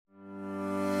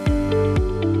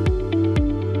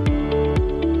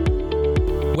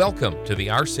Welcome to the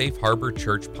Our Safe Harbor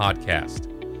Church podcast.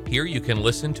 Here you can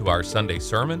listen to our Sunday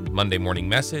sermon, Monday morning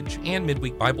message, and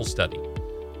midweek Bible study.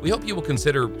 We hope you will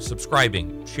consider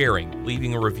subscribing, sharing,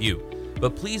 leaving a review,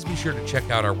 but please be sure to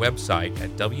check out our website at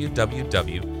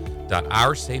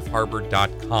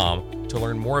www.oursafeharbor.com to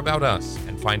learn more about us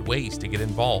and find ways to get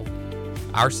involved.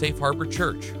 Our Safe Harbor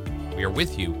Church, we are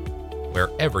with you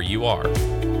wherever you are.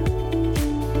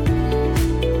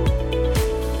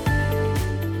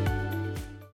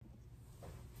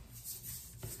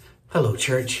 Hello,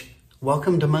 church.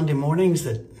 Welcome to Monday mornings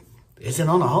that isn't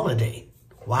on a holiday.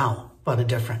 Wow, what a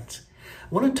difference. I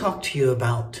want to talk to you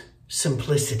about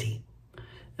simplicity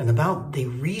and about the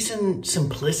reason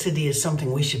simplicity is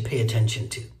something we should pay attention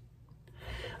to.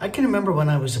 I can remember when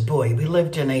I was a boy, we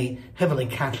lived in a heavily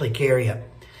Catholic area,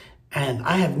 and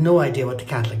I have no idea what the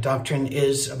Catholic doctrine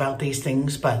is about these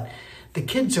things, but the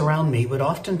kids around me would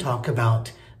often talk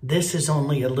about this is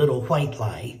only a little white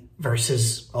lie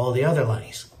versus all the other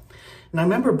lies. And I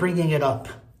remember bringing it up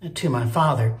to my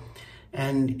father,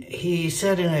 and he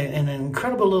said in an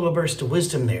incredible little burst of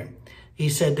wisdom there, he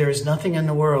said, there is nothing in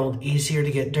the world easier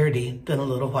to get dirty than a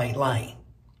little white lie.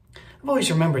 I've always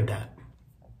remembered that.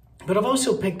 But I've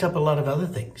also picked up a lot of other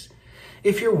things.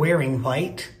 If you're wearing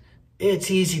white, it's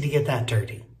easy to get that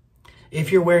dirty. If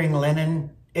you're wearing linen,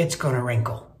 it's going to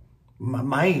wrinkle.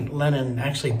 My linen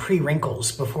actually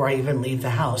pre-wrinkles before I even leave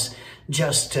the house,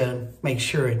 just to make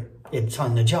sure it's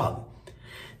on the job.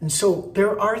 And so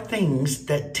there are things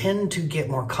that tend to get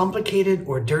more complicated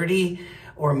or dirty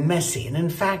or messy. And in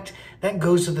fact, that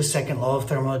goes with the second law of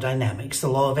thermodynamics, the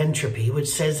law of entropy, which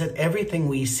says that everything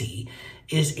we see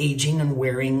is aging and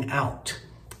wearing out.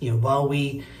 While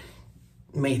we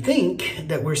may think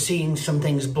that we're seeing some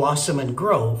things blossom and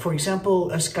grow, for example,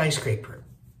 a skyscraper,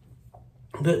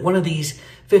 one of these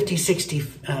 50, 60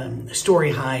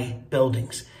 story high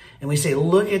buildings. And we say,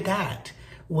 look at that.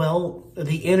 Well,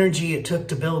 the energy it took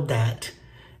to build that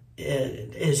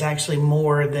is actually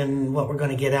more than what we're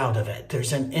going to get out of it.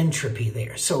 There's an entropy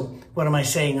there. So what am I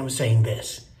saying? I'm saying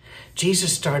this.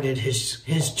 Jesus started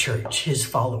his church, his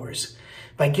followers,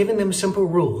 by giving them simple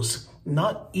rules,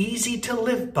 not easy to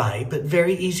live by, but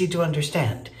very easy to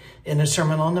understand in a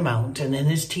Sermon on the Mount and in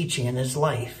his teaching and his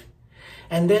life.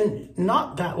 And then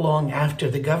not that long after,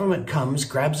 the government comes,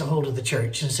 grabs a hold of the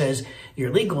church and says, you're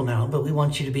legal now, but we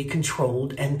want you to be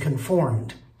controlled and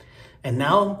conformed. And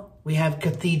now we have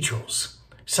cathedrals,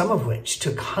 some of which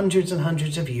took hundreds and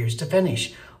hundreds of years to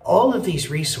finish. All of these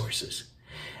resources.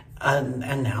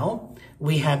 And now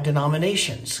we have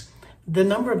denominations. The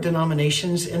number of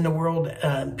denominations in the world,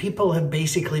 people have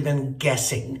basically been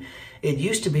guessing. It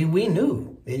used to be we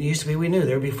knew.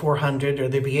 There'd be 400 or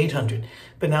there'd be 800.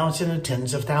 But now it's in the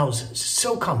tens of thousands.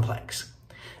 So complex.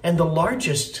 And the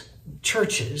largest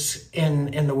churches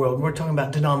in the world, we're talking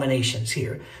about denominations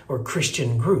here, or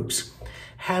Christian groups,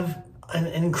 have an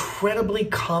incredibly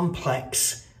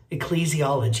complex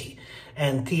ecclesiology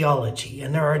and theology.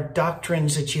 And there are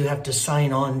doctrines that you have to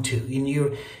sign on to. And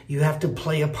you have to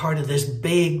play a part of this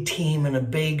big team and a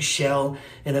big shell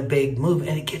and a big move.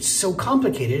 And it gets so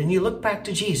complicated. And you look back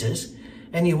to Jesus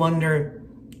and you wonder,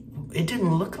 it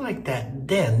didn't look like that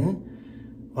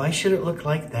then. Why should it look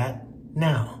like that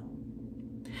now?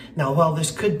 Now, while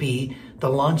this could be the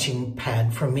launching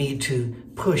pad for me to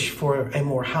push for a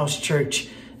more house church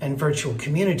and virtual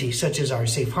community such as Our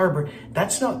Safe Harbor,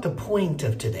 that's not the point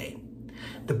of today.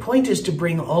 The point is to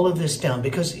bring all of this down,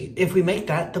 because if we make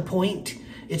that the point,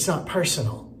 it's not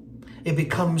personal. It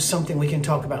becomes something we can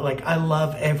talk about, like, I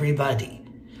love everybody,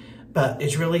 but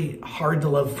it's really hard to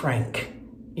love Frank.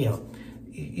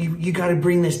 You got to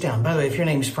bring this down. By the way, if your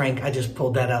name's Frank, I just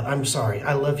pulled that out. I'm sorry.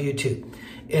 I love you too,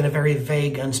 in a very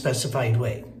vague, unspecified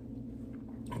way.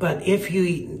 But if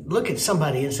you look at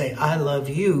somebody and say, I love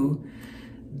you,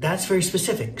 that's very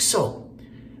specific. So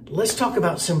let's talk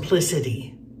about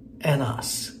simplicity and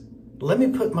us. Let me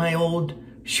put my old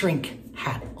shrink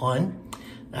hat on.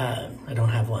 I don't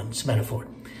have one, it's a metaphor.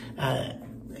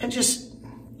 And just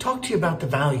talk to you about the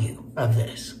value of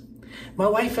this. My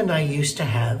wife and I used to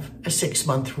have a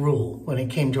 6-month rule when it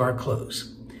came to our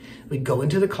clothes. We'd go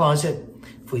into the closet,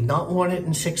 if we'd not worn it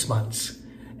in 6 months,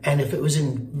 and if it was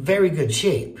in very good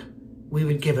shape, we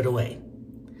would give it away.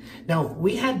 Now,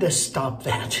 we had to stop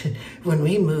that when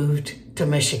we moved to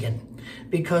Michigan,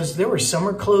 because there were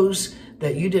summer clothes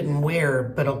that you didn't wear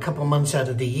but a couple months out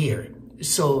of the year.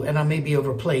 So, and I may be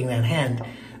overplaying that hand,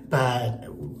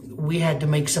 but we had to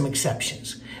make some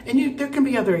exceptions. And there can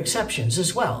be other exceptions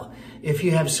as well. If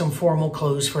you have some formal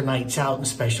clothes for nights out and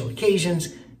special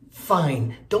occasions,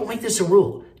 fine. Don't make this a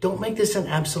rule. Don't make this an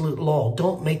absolute law.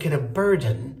 Don't make it a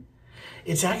burden.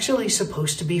 It's actually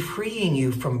supposed to be freeing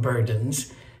you from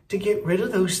burdens to get rid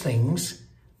of those things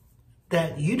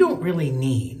that you don't really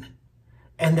need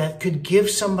and that could give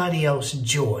somebody else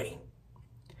joy.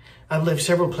 I've lived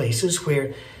several places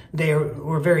where there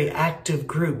were very active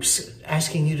groups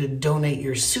asking you to donate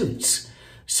your suits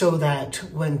so that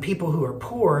when people who are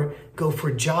poor go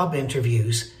for job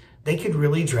interviews, they could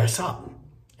really dress up.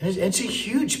 It's a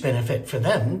huge benefit for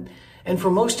them. And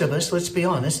for most of us, let's be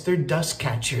honest, they're dust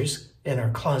catchers in our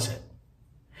closet.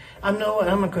 I'm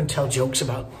not going to tell jokes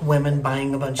about women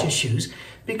buying a bunch of shoes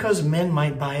because men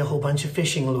might buy a whole bunch of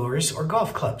fishing lures or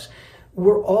golf clubs.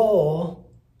 We're all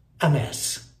a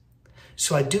mess.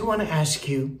 So I do want to ask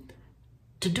you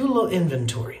to do a little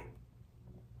inventory.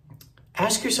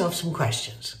 Ask yourself some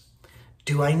questions.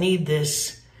 Do I need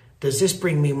this? Does this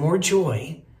bring me more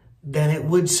joy than it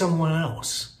would someone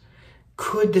else?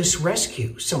 Could this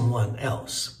rescue someone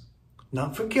else?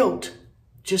 Not for guilt,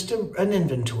 just an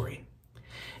inventory.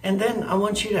 And then I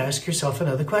want you to ask yourself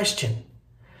another question.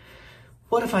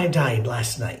 What if I died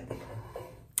last night?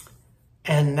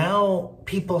 And now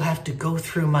people have to go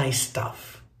through my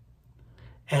stuff.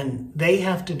 And they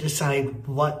have to decide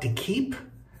what to keep,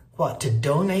 what to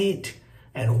donate,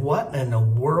 and what in the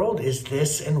world is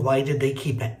this and why did they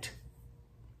keep it?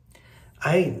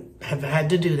 I have had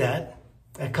to do that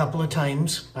a couple of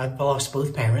times. I've lost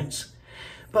both parents.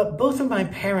 But both of my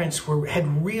parents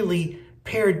had really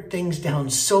pared things down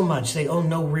so much they owned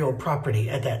no real property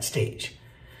at that stage.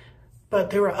 But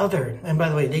there were and by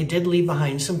the way, they did leave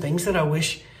behind some things that I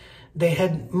wish they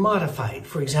had modified.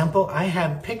 For example, I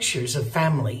have pictures of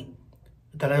family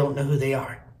that I don't know who they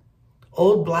are.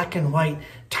 Old black and white,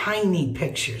 tiny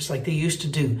pictures like they used to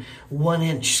do,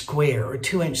 1-inch square or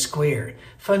 2-inch square,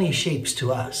 funny shapes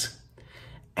to us.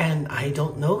 And I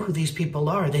don't know who these people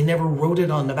are. They never wrote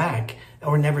it on the back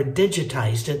or never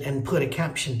digitized it and put a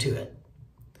caption to it.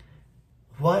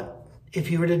 What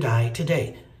if you were to die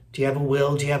today? Do you have a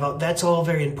will? That's all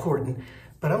very important.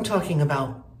 But I'm talking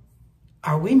about,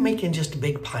 are we making just a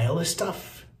big pile of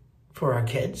stuff for our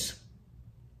kids?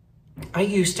 I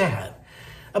used to have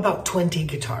about 20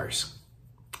 guitars.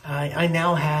 I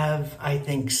now have, I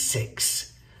think,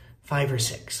 5 or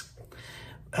 6.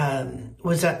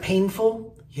 Was that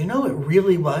painful? You know, it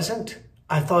really wasn't.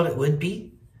 I thought it would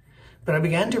be. But I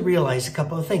began to realize a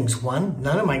couple of things. One,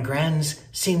 none of my grands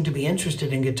seemed to be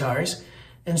interested in guitars.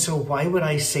 And so why would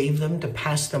I save them to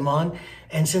pass them on?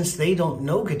 And since they don't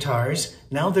know guitars,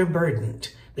 now they're burdened.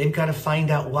 They've got to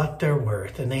find out what they're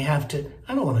worth. And they have to,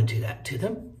 I don't want to do that to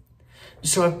them.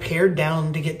 So I've pared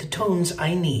down to get the tones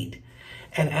I need.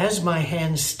 And as my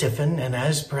hands stiffen, and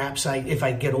as perhaps if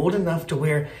I get old enough to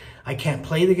where I can't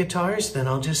play the guitars, then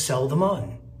I'll just sell them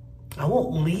on. I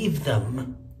won't leave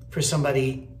them for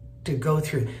somebody to go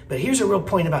through. But here's a real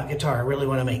point about guitar I really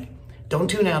want to make. Don't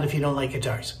tune out if you don't like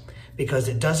guitars, because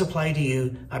it does apply to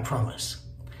you, I promise.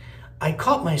 I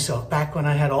caught myself back when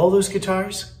I had all those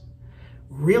guitars,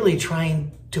 really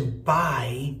trying to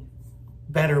buy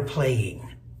better playing.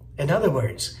 In other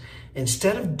words,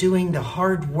 instead of doing the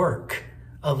hard work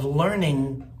of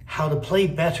learning how to play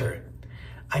better,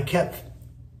 I kept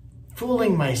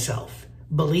fooling myself,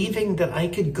 believing that I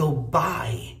could go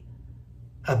buy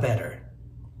a better.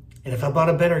 And if I bought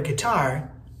a better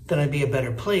guitar, then I'd be a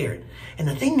better player. And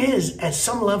the thing is, at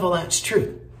some level, that's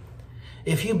true.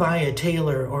 If you buy a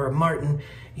Taylor or a Martin,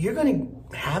 you're going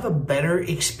to have a better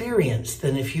experience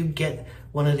than if you get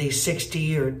one of these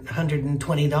 $60 or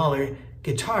 $120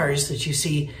 guitars that you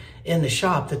see in the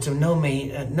shop that's a no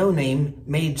name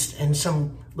made in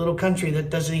some little country that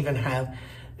doesn't even have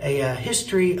a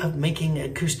history of making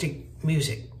acoustic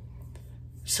music.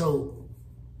 So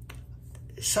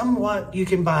somewhat you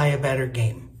can buy a better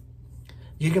game.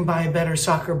 You can buy a better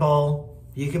soccer ball.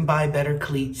 You can buy better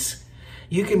cleats.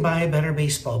 You can buy a better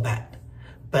baseball bat.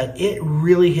 But it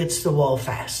really hits the wall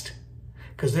fast.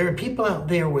 Because there are people out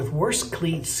there with worse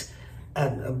cleats,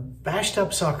 a bashed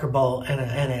up soccer ball, and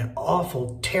an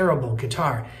awful, terrible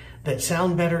guitar that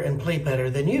sound better and play better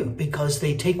than you because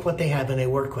they take what they have and they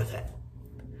work with it.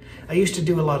 I used to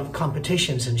do a lot of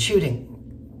competitions and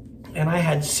shooting, and I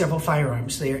had several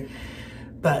firearms there.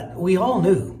 But we all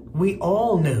knew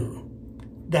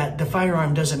that the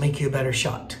firearm doesn't make you a better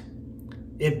shot.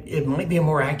 It might be a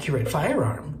more accurate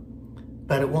firearm,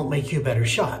 but it won't make you a better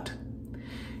shot.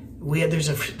 There's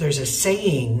a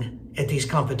saying at these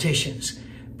competitions: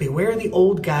 beware the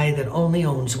old guy that only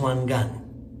owns one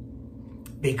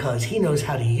gun, because he knows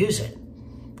how to use it.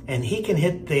 And he can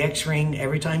hit the X-ring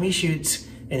every time he shoots,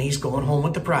 and he's going home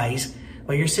with the prize,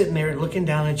 while you're sitting there looking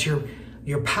down at your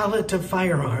your palette of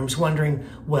firearms wondering,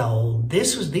 well,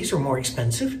 these are more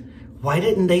expensive. Why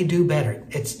didn't they do better?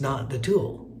 It's not the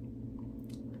tool.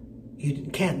 You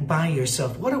can't buy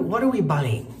yourself. What are we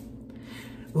buying?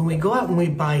 When we go out and we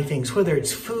buy things, whether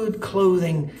it's food,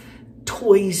 clothing,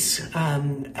 toys,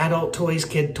 adult toys,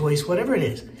 kid toys, whatever it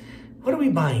is, what are we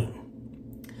buying?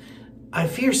 I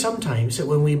fear sometimes that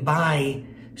when we buy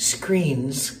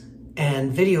screens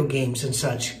and video games and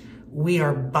such, we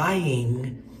are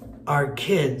buying our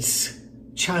kids'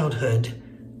 childhood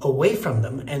away from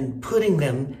them and putting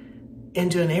them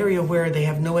into an area where they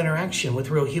have no interaction with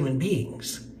real human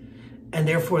beings. And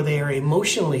therefore they are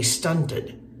emotionally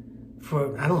stunted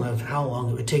for, I don't know how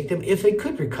long it would take them if they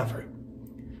could recover.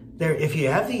 If you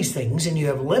have these things and you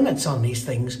have limits on these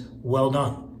things, well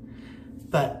done.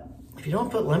 But if you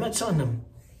don't put limits on them,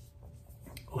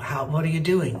 what are you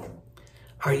doing?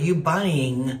 Are you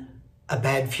buying a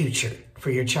bad future for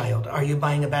your child? Are you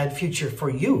buying a bad future for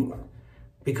you?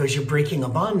 Because you're breaking a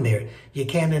bond there. You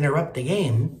can't interrupt the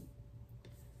game.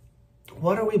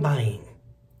 What are we buying?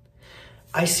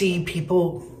 I see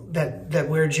people that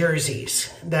wear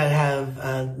jerseys that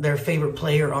have their favorite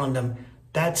player on them.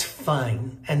 That's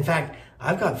fine. In fact,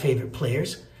 I've got favorite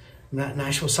players.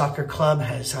 Nashville Soccer Club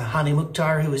has Hani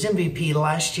Mukhtar, who was MVP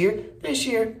last year. This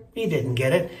year, he didn't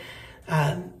get it.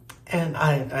 And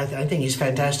I think he's a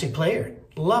fantastic player.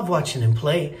 Love watching him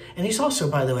play. And he's also,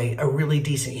 by the way, a really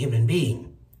decent human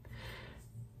being.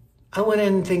 I went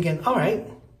in thinking, all right,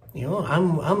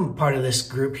 I'm part of this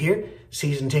group here,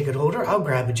 season ticket holder. I'll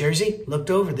grab a jersey. Looked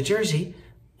over, the jersey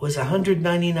was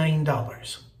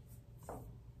 $199.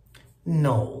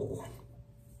 No.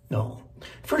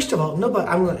 First of all,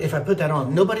 if I put that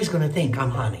on, nobody's going to think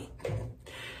I'm Hani.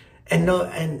 And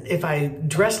if I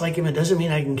dress like him, it doesn't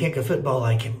mean I can kick a football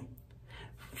like him.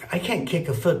 I can't kick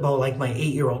a football like my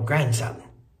 8-year-old grandson.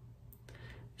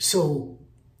 So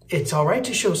it's all right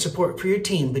to show support for your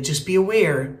team, but just be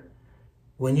aware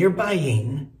when you're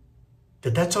buying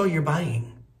that's all you're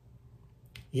buying.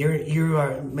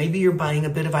 Maybe you're buying a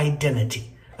bit of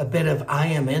identity, a bit of I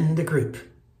am in the group.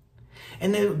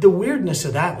 And the weirdness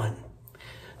of that one,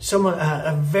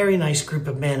 a very nice group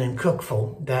of men in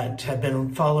Cookville that have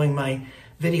been following my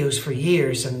videos for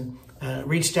years and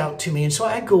reached out to me. And so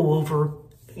I go over,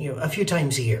 a few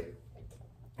times a year.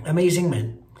 Amazing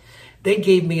men. They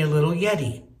gave me a little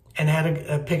Yeti and had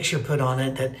a picture put on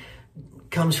it that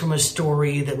comes from a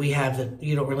story that we have that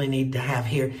you don't really need to have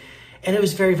here. And it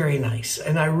was very, very nice.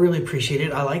 And I really appreciate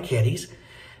it. I like Yetis.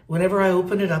 Whenever I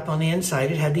opened it up on the inside,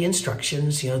 it had the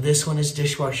instructions, this one is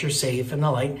dishwasher safe and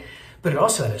the like, but it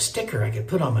also had a sticker I could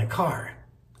put on my car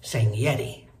saying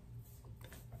Yeti.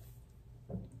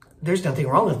 There's nothing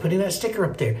wrong with putting that sticker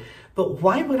up there, but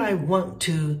why would I want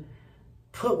to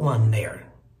put one there?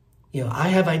 I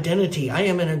have identity. I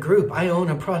am in a group. I own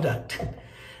a product.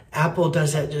 Apple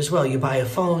does that as well. You buy a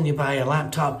phone, you buy a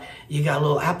laptop, you got a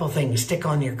little Apple thing to stick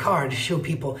on your car to show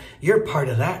people you're part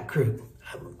of that group.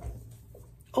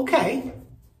 Okay,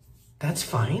 that's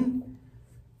fine,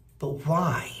 but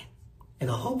why? And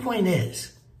the whole point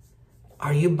is,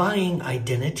 are you buying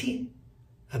identity?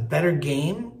 A better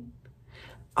game?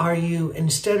 Are you,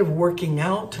 instead of working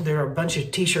out, there are a bunch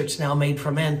of t-shirts now made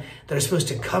for men that are supposed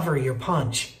to cover your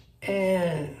paunch.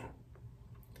 And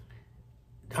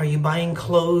are you buying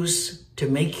clothes to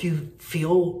make you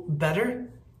feel better?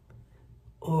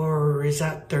 Or is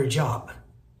that their job?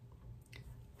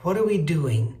 What are we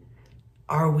doing?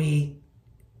 Are we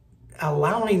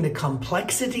allowing the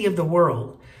complexity of the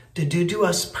world to do to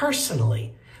us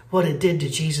personally what it did to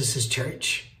Jesus'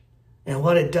 church and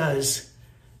what it does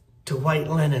to white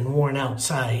linen worn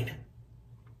outside?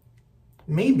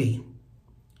 Maybe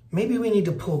we need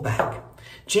to pull back.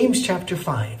 James chapter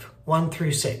 5,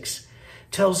 1-6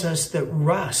 tells us that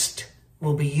rust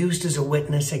will be used as a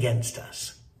witness against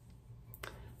us.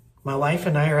 My wife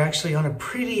and I are actually on a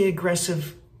pretty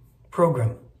aggressive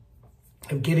program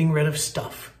of getting rid of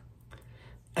stuff.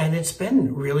 And it's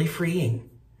been really freeing.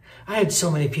 I had so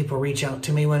many people reach out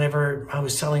to me whenever I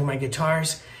was selling my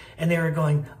guitars, and they were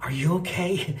going, "Are you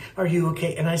okay? Are you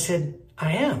okay?" And I said,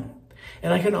 "I am."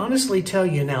 And I can honestly tell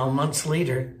you now, months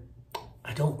later,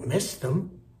 I don't miss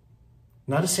them.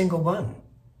 Not a single one.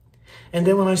 And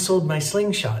then when I sold my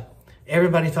slingshot,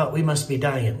 everybody thought we must be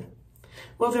dying.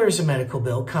 Well, there is a medical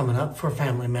bill coming up for a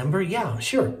family member. Yeah,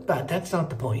 sure, but that's not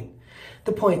the point.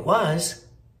 The point was,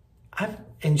 I've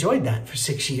enjoyed that for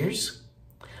 6 years.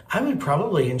 I would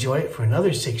probably enjoy it for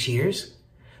another 6 years,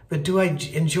 but do I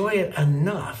enjoy it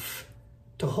enough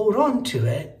to hold on to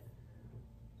it,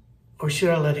 or should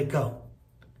I let it go?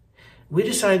 we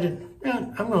decided,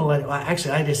 I'm going to let it. Well,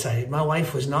 actually, I decided. My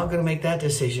wife was not going to make that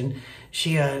decision.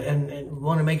 She and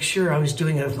wanted to make sure I was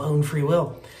doing it of my own free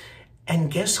will.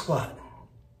 And guess what?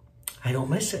 I don't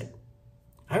miss it.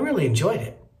 I really enjoyed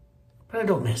it, but I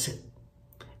don't miss it.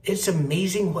 It's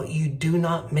amazing what you do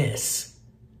not miss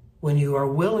when you are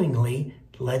willingly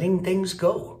letting things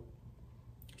go.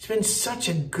 It's been such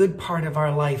a good part of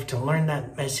our life to learn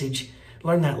that message,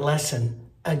 learn that lesson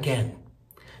again.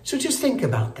 So just think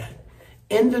about that.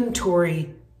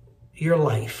 Inventory your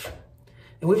life.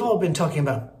 And we've all been talking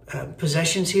about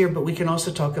possessions here, but we can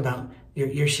also talk about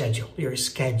your schedule, your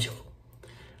schedule.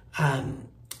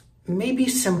 Maybe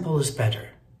simple is better.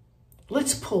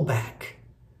 Let's pull back.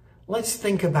 Let's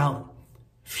think about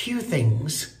few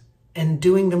things and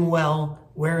doing them well,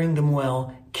 wearing them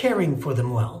well, caring for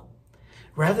them well,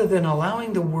 rather than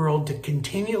allowing the world to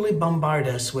continually bombard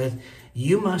us with,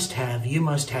 you must have, you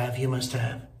must have, you must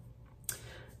have.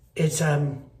 It's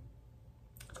kind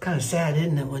of sad,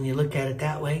 isn't it, when you look at it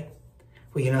that way?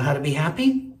 Well, you know how to be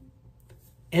happy?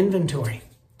 Inventory.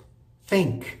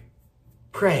 Think,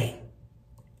 pray,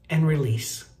 and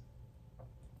release.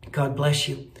 God bless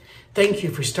you. Thank you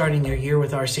for starting your year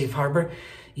with Our Safe Harbor.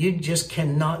 You just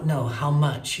cannot know how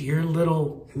much your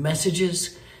little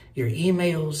messages, your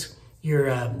emails, your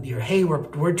hey,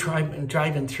 we're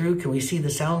driving through, can we see the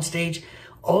sound stage?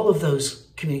 All of those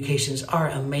communications are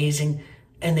amazing,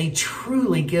 and they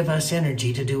truly give us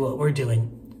energy to do what we're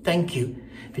doing. Thank you.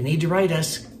 If you need to write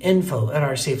us,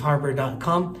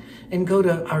 info@oursafeharbor.com, and go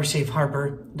to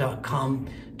oursafeharbor.com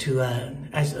to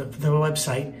as the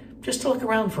website, just to look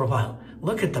around for a while.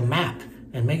 Look at the map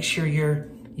and make sure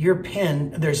your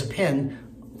pin, there's a pin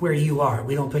where you are.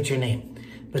 We don't put your name,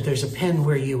 but there's a pin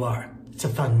where you are. It's a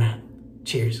fun map.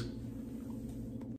 Cheers.